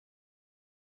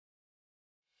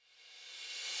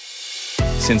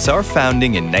Since our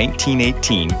founding in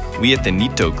 1918, we at the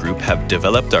Nitto Group have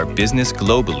developed our business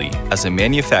globally as a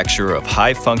manufacturer of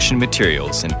high-function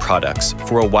materials and products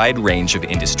for a wide range of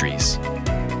industries.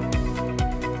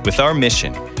 With our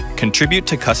mission, contribute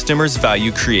to customers'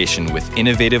 value creation with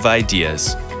innovative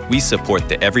ideas, we support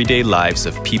the everyday lives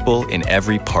of people in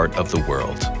every part of the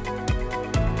world.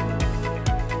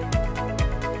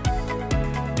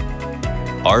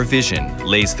 Our vision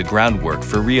lays the groundwork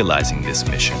for realizing this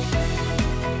mission.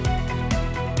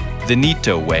 The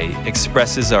Nitto Way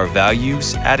expresses our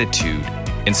values, attitude,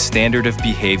 and standard of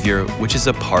behavior, which is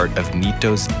a part of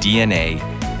Nitto's DNA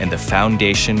and the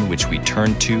foundation which we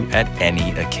turn to at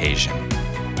any occasion.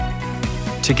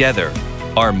 Together,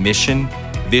 our mission,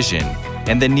 vision,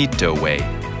 and the Nitto Way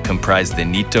comprise the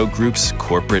Nitto Group's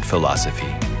corporate philosophy.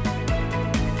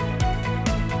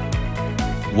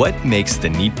 What makes the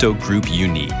Nitto Group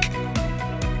unique?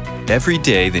 Every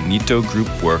day, the Nitto Group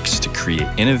works to create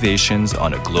innovations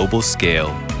on a global scale,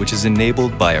 which is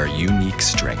enabled by our unique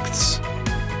strengths.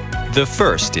 The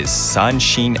first is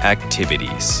Sanshin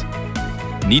activities.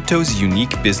 Nitto's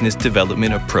unique business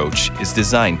development approach is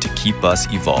designed to keep us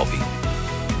evolving.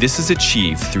 This is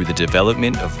achieved through the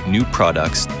development of new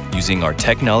products using our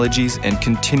technologies and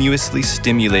continuously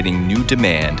stimulating new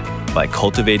demand by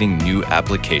cultivating new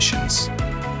applications.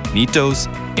 Nitto's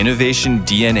innovation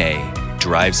DNA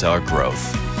drives our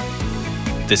growth.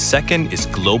 The second is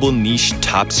Global Niche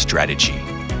Top Strategy.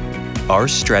 Our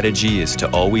strategy is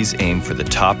to always aim for the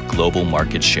top global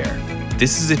market share.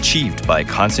 This is achieved by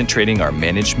concentrating our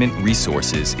management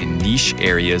resources in niche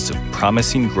areas of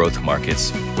promising growth markets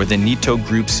where the Nitto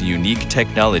Group's unique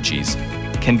technologies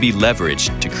can be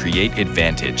leveraged to create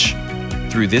advantage.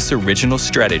 Through this original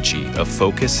strategy of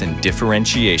focus and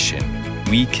differentiation,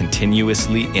 we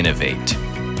continuously innovate.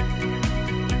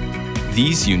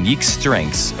 These unique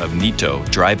strengths of Nitto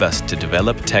drive us to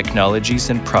develop technologies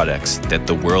and products that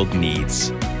the world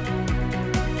needs.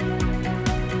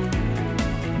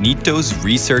 Nitto's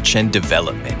research and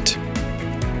development.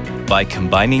 By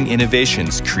combining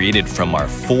innovations created from our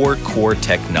 4 core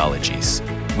technologies,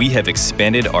 we have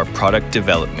expanded our product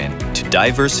development to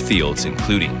diverse fields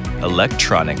including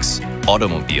electronics,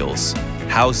 automobiles,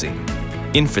 housing,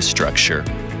 infrastructure,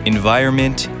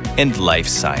 environment, and life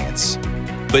science.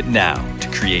 But now, to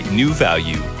create new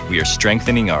value, we are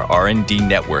strengthening our R&D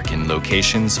network in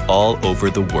locations all over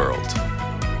the world.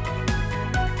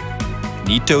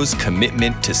 Nitto's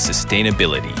commitment to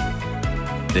sustainability.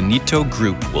 The Nitto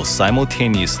Group will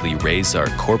simultaneously raise our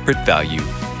corporate value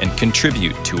and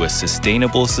contribute to a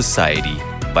sustainable society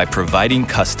by providing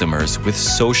customers with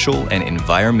social and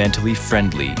environmentally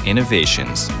friendly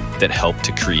innovations that help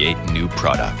to create new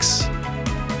products.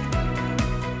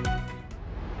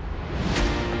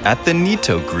 At the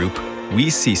Nitto Group, we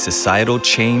see societal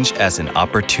change as an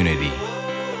opportunity,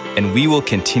 and we will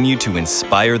continue to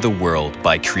inspire the world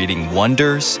by creating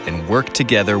wonders and work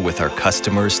together with our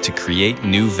customers to create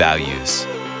new values.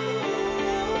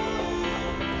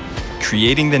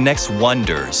 Creating the next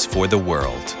wonders for the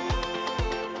world.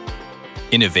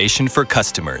 Innovation for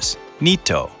customers,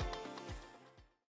 Nitto.